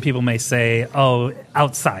talk to you and people may say, oh,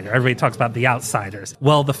 outsider. Everybody talks about the outsiders.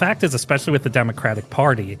 Well, the fact is, especially with the Democratic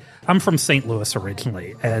Party, I'm from St. Louis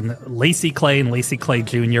originally, and Lacey Clay and Lacey Clay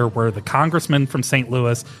Jr. were the congressmen from St.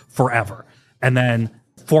 Louis forever. And then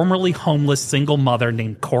formerly homeless single mother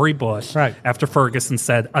named Cori Bush, after Ferguson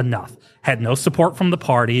said enough, had no support from the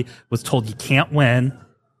party, was told you can't win.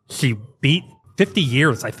 She beat 50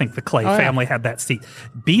 years, I think the Clay family had that seat,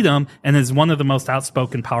 beat him, and is one of the most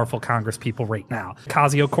outspoken, powerful Congress people right now.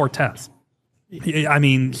 Ocasio-Cortez. I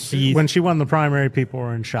mean, when she won the primary, people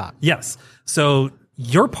were in shock. Yes. So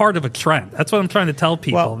you're part of a trend. That's what I'm trying to tell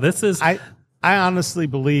people. Well, this is. I honestly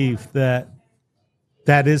believe that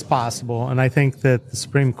is possible, and I think that the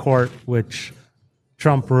Supreme Court, which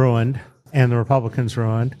Trump ruined and the Republicans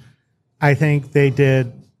ruined, I think they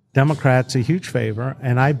did Democrats a huge favor,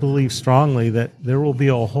 and I believe strongly that there will be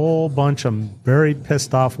a whole bunch of very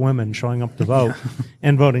pissed off women showing up to vote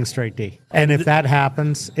and voting straight D. And if that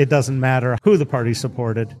happens, it doesn't matter who the party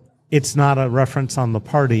supported. It's not a reference on the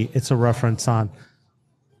party. It's a reference on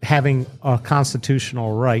having a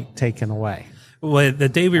constitutional right taken away. Well, the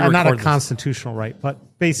day we recorded not a constitutional right,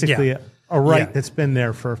 but basically a right that's been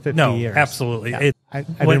there for 50 years. Absolutely. Yeah. I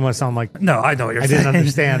didn't want to sound like no, I know what you're saying. I didn't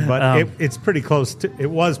understand, but it's pretty close to. It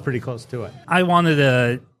was pretty close to it. I wanted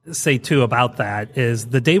to say too about that is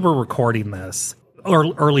the day we're recording this,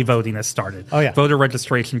 early voting has started. Oh yeah, voter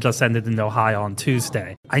registration just ended in Ohio on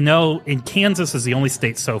Tuesday. I know in Kansas is the only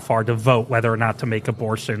state so far to vote whether or not to make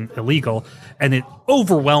abortion illegal, and it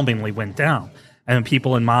overwhelmingly went down. And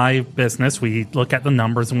people in my business, we look at the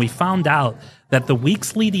numbers and we found out that the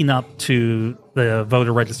weeks leading up to the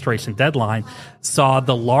voter registration deadline saw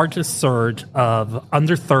the largest surge of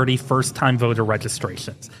under 30 first-time voter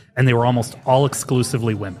registrations. And they were almost all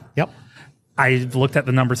exclusively women. Yep. I looked at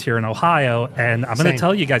the numbers here in Ohio, and I'm going to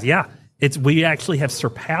tell you guys, we actually have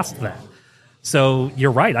surpassed that. So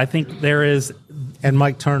you're right. I think there is. And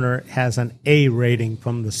Mike Turner has an A rating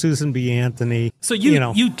from the Susan B. Anthony. So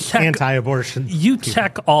you check anti-abortion. You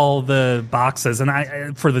check all the boxes,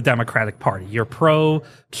 and for the Democratic Party, you're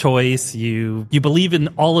pro-choice. You believe in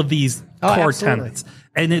all of these core tenets.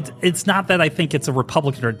 And it's not that I think it's a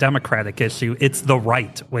Republican or Democratic issue. It's the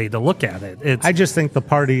right way to look at it. I just think the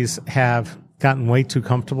parties have gotten way too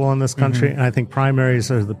comfortable in this country, and I think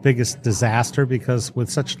primaries are the biggest disaster because with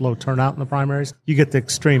such low turnout in the primaries, you get the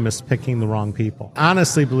extremists picking the wrong people. I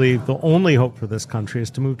honestly believe the only hope for this country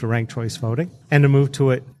is to move to ranked choice voting and to move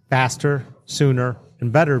to it faster, sooner,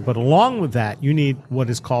 and better. But along with that, you need what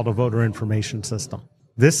is called a voter information system.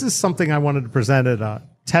 This is something I wanted to present at a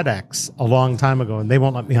TEDx a long time ago, and they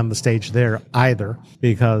won't let me on the stage there either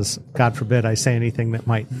because, God forbid, I say anything that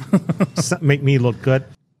might make me look good.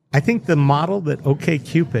 I think the model that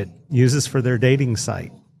OkCupid uses for their dating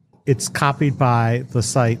site, it's copied by the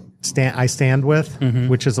site I Stand With,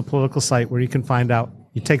 which is a political site where you can find out,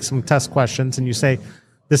 you take some test questions and you say,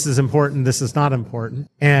 this is important, this is not important,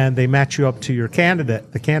 and they match you up to your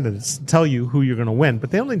candidate. The candidates tell you who you're going to win,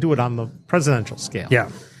 but they only do it on the presidential scale. Yeah.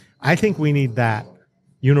 I think we need that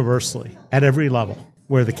universally at every level,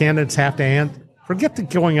 where the candidates have to forget the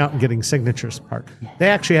going out and getting signatures part. They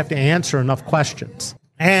actually have to answer enough questions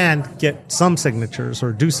and get some signatures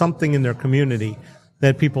or do something in their community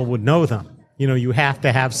that people would know them. You have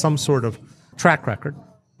to have some sort of track record,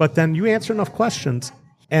 but then you answer enough questions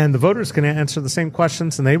and the voters can answer the same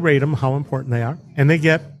questions and they rate them how important they are and they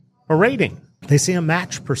get a rating. They see a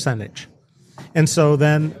match percentage. And so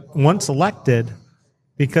then once elected,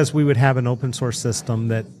 because we would have an open source system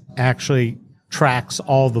that actually tracks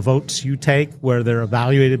all the votes you take where they're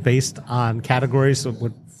evaluated based on categories that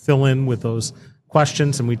would fill in with those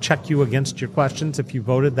questions, and we check you against your questions if you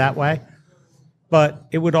voted that way. But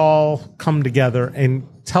it would all come together and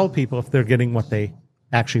tell people if they're getting what they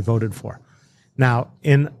actually voted for. Now,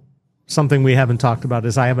 in something we haven't talked about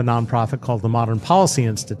is I have a nonprofit called the Modern Policy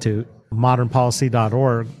Institute,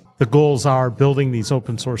 modernpolicy.org. The goals are building these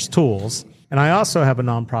open source tools. And I also have a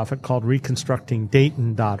nonprofit called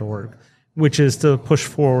reconstructingdayton.org, which is to push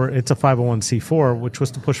forward, it's a 501c4, which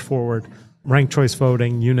was to push forward ranked choice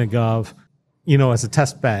voting, Unigov, as a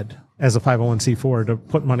test bed, as a 501c4 to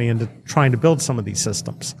put money into trying to build some of these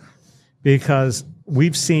systems. Because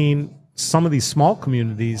we've seen some of these small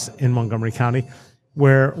communities in Montgomery County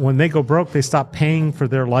where when they go broke, they stop paying for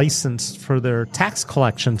their license for their tax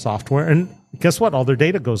collection software. And guess what? All their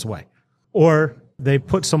data goes away. Or they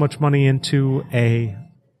put so much money into a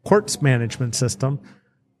courts management system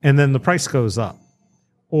and then the price goes up.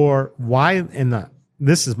 Or why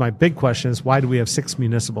this is my big question is why do we have 6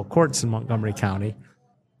 municipal courts in Montgomery County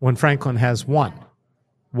when Franklin has 1?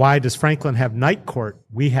 Why does Franklin have night court?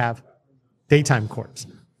 We have daytime courts.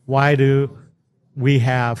 Why do we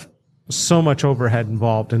have so much overhead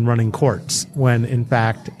involved in running courts when in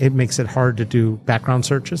fact it makes it hard to do background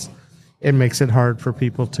searches? It makes it hard for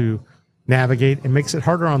people to navigate. It makes it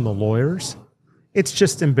harder on the lawyers. It's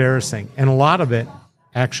just embarrassing. And a lot of it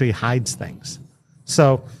actually hides things.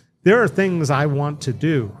 So there are things I want to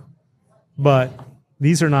do, but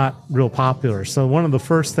these are not real popular. So one of the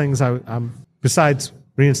first things I'm besides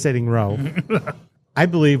reinstating Roe, I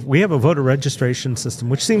believe we have a voter registration system,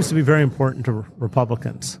 which seems to be very important to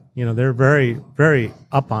Republicans. They're very, very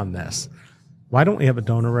up on this. Why don't we have a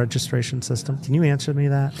donor registration system? Can you answer me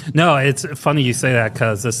that? No, it's funny you say that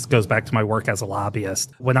because this goes back to my work as a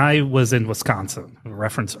lobbyist. When I was in Wisconsin,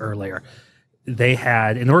 referenced earlier, they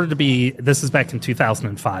had, this is back in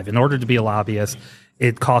 2005, in order to be a lobbyist,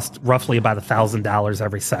 it cost roughly about $1,000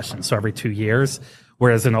 every session, so every 2 years,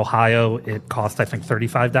 whereas in Ohio, it cost, I think,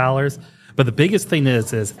 $35. But the biggest thing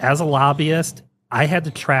is as a lobbyist, I had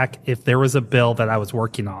to track if there was a bill that I was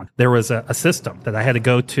working on. There was a system that I had to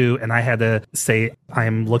go to, and I had to say, I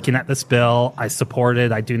am looking at this bill, I support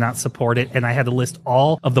it, I do not support it, and I had to list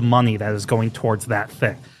all of the money that is going towards that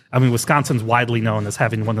thing. I mean, Wisconsin's widely known as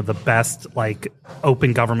having one of the best,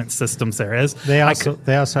 open government systems there is. They also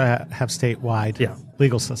have statewide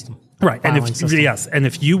legal system. Right. And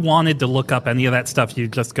if you wanted to look up any of that stuff, you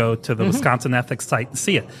just go to the Wisconsin ethics site and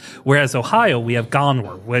see it. Whereas Ohio, we have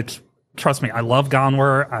Gonwer, which, trust me, I love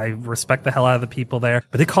Gonwer. I respect the hell out of the people there,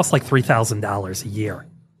 but it costs like $3,000 a year.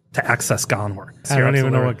 to access Gonwar. I don't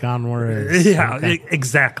even know what Gonwar is. Yeah,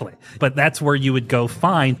 exactly. But that's where you would go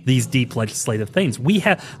find these deep legislative things. We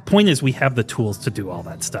have the tools to do all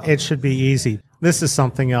that stuff. It should be easy. This is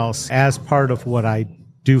something else. As part of what I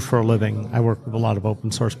do for a living, I work with a lot of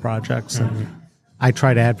open source projects, and I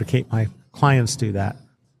try to advocate my clients do that.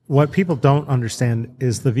 What people don't understand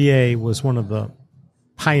is the VA was one of the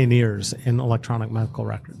pioneers in electronic medical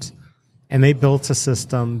records. And they built a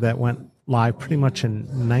system that went live pretty much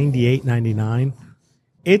in 98, 99.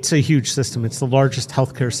 It's a huge system. It's the largest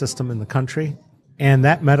healthcare system in the country. And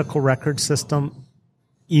that medical record system,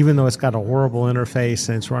 even though it's got a horrible interface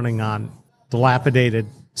and it's running on dilapidated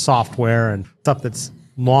software and stuff that's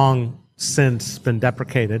long since been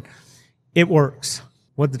deprecated, it works.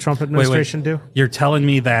 What did the Trump administration do? You're telling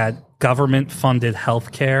me that government-funded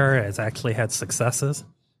healthcare has actually had successes?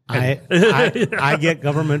 I get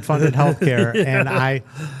government-funded healthcare, and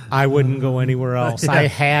I wouldn't go anywhere else. I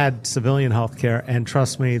had civilian healthcare, and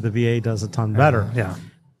trust me, the VA does a ton better. Yeah.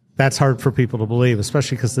 That's hard for people to believe,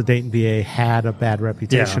 especially because the Dayton VA had a bad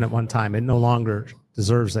reputation at one time. It no longer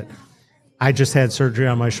deserves it. I just had surgery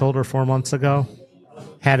on my shoulder 4 months ago,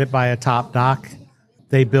 had it by a top doc.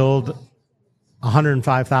 They billed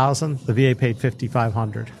 $105,000. The VA paid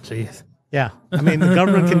 $5,500. Jeez. Yeah. I mean, the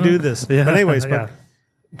government can do this. But anyways,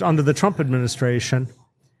 under the Trump administration,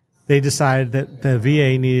 they decided that the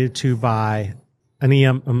VA needed to buy an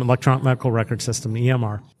electronic medical record system,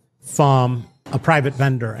 EMR, from a private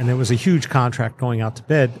vendor. And it was a huge contract going out to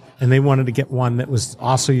bid. And they wanted to get one that was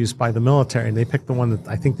also used by the military. And they picked the one that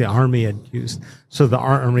I think the Army had used. So the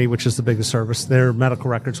Army, which is the biggest service, their medical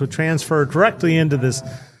records would transfer directly into this.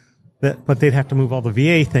 But they'd have to move all the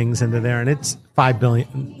VA things into there. And it's $5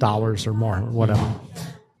 billion or more, or whatever.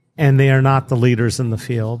 And they are not the leaders in the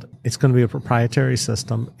field. It's going to be a proprietary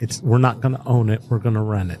system. We're not going to own it. We're going to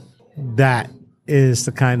rent it. That is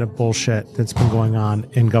the kind of bullshit that's been going on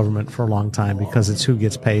in government for a long time because it's who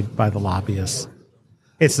gets paid by the lobbyists.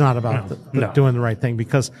 It's not about doing the right thing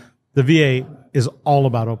because the VA is all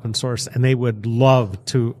about open source and they would love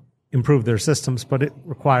to improve their systems, but it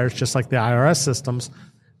requires, just like the IRS systems,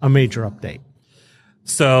 a major update.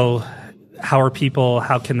 So how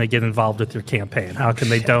can they get involved with your campaign? How can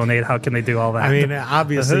they donate? How can they do all that? I mean,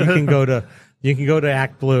 obviously you can go to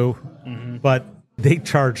ActBlue, but they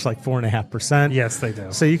charge like 4.5%. Yes, they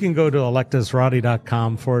do. So you can go to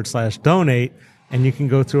electesrati.com/donate, and you can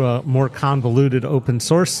go through a more convoluted open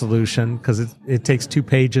source solution because it takes 2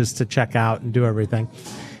 pages to check out and do everything.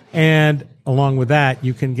 And along with that,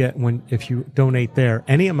 you can get, if you donate there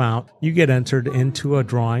any amount, you get entered into a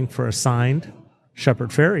drawing for a signed Shepard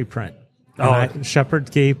Fairey print.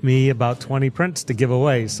 Shepard gave me about 20 prints to give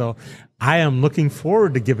away, so I am looking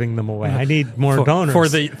forward to giving them away. I need more donors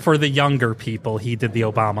for the younger people. He did the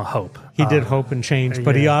Obama Hope. He did Hope and Change,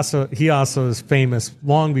 but he also is famous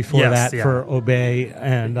long before for Obey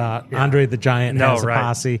and Andre the Giant has a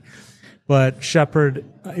posse. But Shepard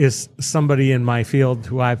is somebody in my field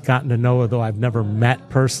who I've gotten to know, although I've never met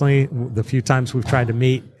personally. The few times we've tried to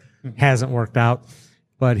meet hasn't worked out.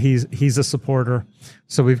 But he's a supporter.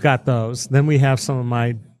 So we've got those. Then we have some of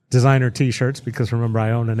my designer T-shirts because remember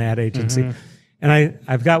I own an ad agency. And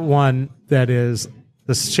I've got one that is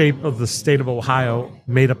the shape of the state of Ohio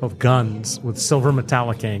made up of guns with silver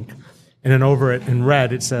metallic ink. And then over it in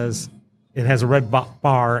red it has a red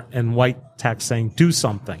bar and white text saying do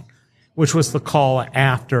something, which was the call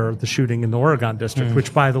after the shooting in the Oregon district,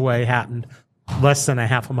 which by the way happened less than a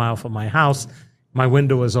half a mile from my house. My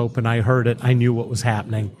window was open. I heard it. I knew what was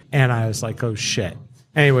happening. And I was like, oh, shit.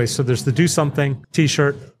 Anyway, so there's the Do Something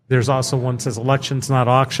T-shirt. There's also one that says Elections, Not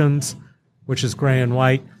Auctions, which is gray and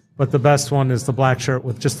white. But the best one is the black shirt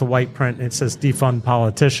with just the white print. It says Defund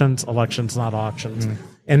Politicians, Elections, Not Auctions.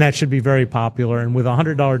 And that should be very popular. And with a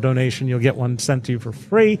 $100 donation, you'll get one sent to you for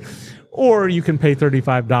free. Or you can pay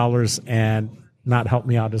 $35 and not help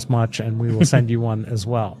me out as much, and we will send you one as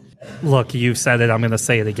well. Look, you've said it. I'm going to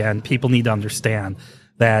say it again. People need to understand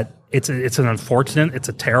that it's an unfortunate, it's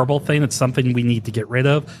a terrible thing. It's something we need to get rid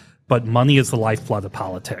of. But money is the lifeblood of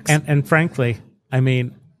politics. And frankly, I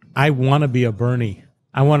mean, I want to be a Bernie.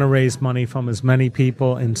 I want to raise money from as many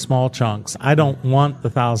people in small chunks. I don't want the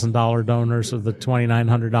 $1,000 donors or the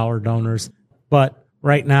 $2,900 donors. But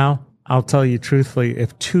right now, I'll tell you truthfully,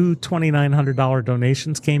 if 2 $2,900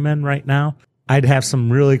 donations came in right now, I'd have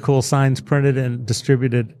some really cool signs printed and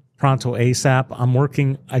distributed pronto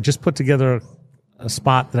ASAP. I just put together a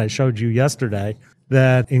spot that I showed you yesterday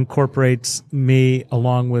that incorporates me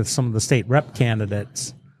along with some of the state rep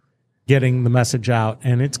candidates getting the message out.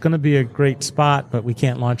 And it's going to be a great spot, but we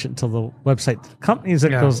can't launch it until the website companies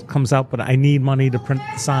comes out. But I need money to print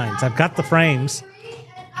the signs. I've got the frames.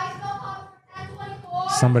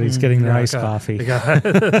 somebody's getting their iced coffee. Go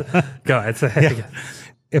ahead. Yeah.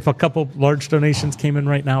 If a couple large donations came in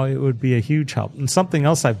right now, it would be a huge help. And something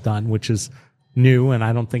else I've done, which is new, and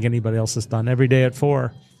I don't think anybody else has done, every day at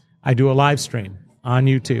 4, I do a live stream on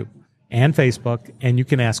YouTube and Facebook, and you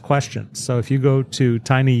can ask questions. So if you go to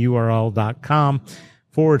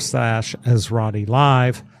tinyurl.com/Esrati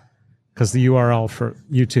live, because the URL for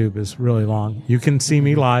YouTube is really long, you can see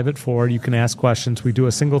me live at 4. You can ask questions. We do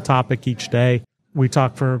a single topic each day. We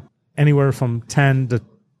talk for anywhere from 10 to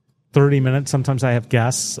 30 minutes. Sometimes I have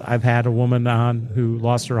guests. I've had a woman on who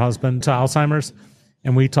lost her husband to Alzheimer's,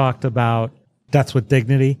 and we talked about deaths with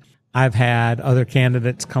dignity. I've had other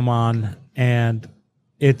candidates come on, and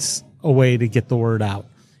it's a way to get the word out.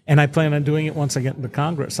 And I plan on doing it once I get into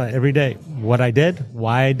Congress every day. What I did,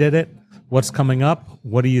 why I did it, what's coming up,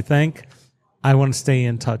 what do you think? I want to stay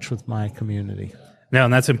in touch with my community. No,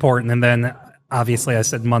 and that's important. And then obviously I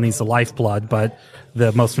said money's the lifeblood, but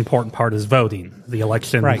the most important part is voting. The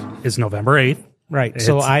election is November 8th. Right.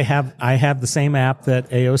 So I have the same app that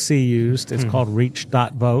AOC used. It's called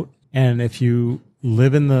Reach.vote. And if you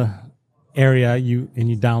live in the area and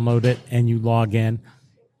you download it and you log in,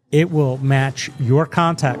 it will match your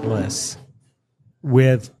contact list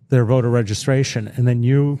with their voter registration. And then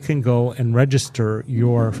you can go and register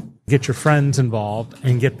get your friends involved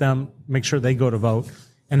and get them, make sure they go to vote,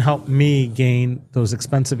 and help me gain those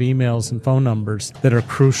expensive emails and phone numbers that are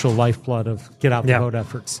crucial lifeblood of get out the vote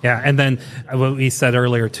efforts. Yeah. And then what we said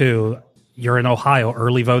earlier too, you're in Ohio.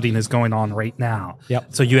 Early voting is going on right now. Yep.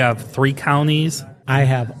 So you have 3 counties. I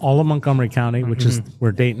have all of Montgomery County, which is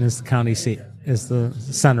where Dayton is the county seat, is the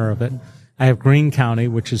center of it. I have Greene County,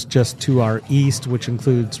 which is just to our east, which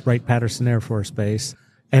includes Wright-Patterson Air Force Base.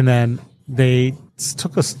 And then they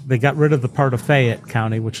got rid of the part of Fayette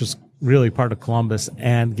County, which is really part of Columbus,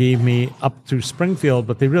 and gave me up through Springfield.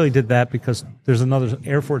 But they really did that because there's another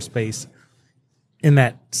Air Force base in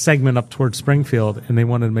that segment up towards Springfield, and they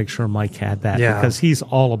wanted to make sure Mike had that because he's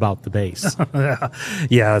all about the base.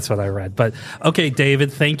 Yeah, that's what I read. But okay,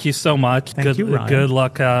 David, thank you so much. Thank you, Ryan. Good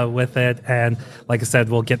luck with it. And like I said,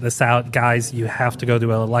 we'll get this out. Guys, you have to go to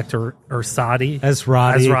Esrati.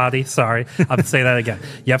 Sorry, I'll say that again.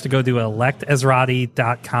 You have to go to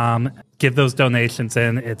electesrati.com. Give those donations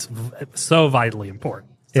in. It's so vitally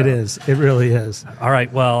important. So. It is. It really is. All right.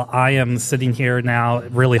 Well, I am sitting here now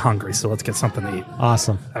really hungry, so let's get something to eat.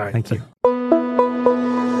 Awesome. All right. Thank you.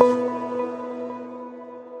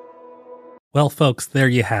 Well, folks, there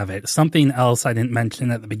you have it. Something else I didn't mention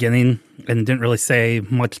at the beginning and didn't really say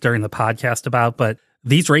much during the podcast about, but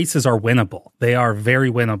these races are winnable. They are very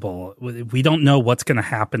winnable. We don't know what's going to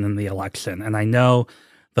happen in the election. And I know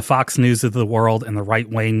the Fox News of the world and the right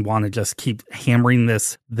wing want to just keep hammering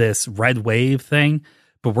this red wave thing.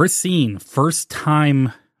 But we're seeing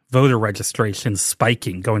first-time voter registration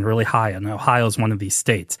spiking, going really high. And Ohio is one of these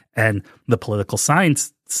states. And the political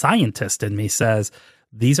scientist in me says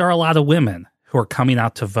these are a lot of women who are coming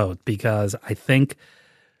out to vote because I think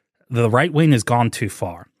the right wing has gone too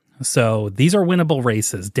far. So these are winnable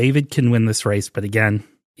races. David can win this race, but again,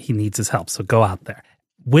 he needs his help. So go out there.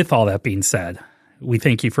 With all that being said, we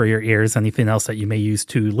thank you for your ears. Anything else that you may use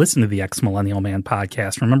to listen to the Ex-Millennial Man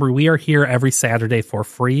podcast. Remember, we are here every Saturday for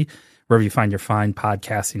free, wherever you find your fine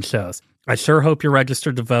podcasting shows. I sure hope you're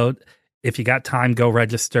registered to vote. If you got time, go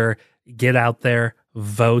register. Get out there,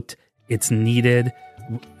 vote. It's needed.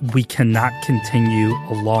 We cannot continue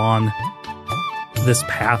along this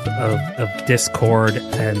path of discord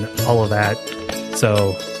and all of that.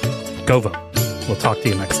 So go vote. We'll talk to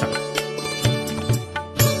you next time.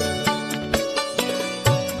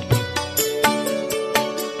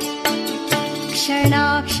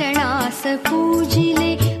 क्षणाक्षणास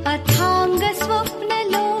पूजिले अथांग स्वप्न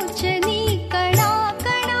लोचनी कणा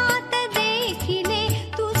कणात देखिले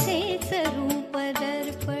तुझेच रूप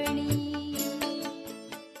दर्पणी.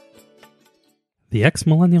 The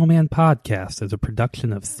Ex-Millennial Man podcast is a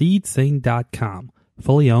production of SeedSing.com,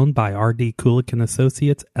 fully owned by R.D. Kulik &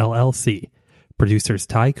 Associates, LLC. Producers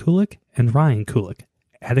Ty Kulik and Ryan Kulik,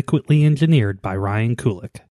 adequately engineered by Ryan Kulik.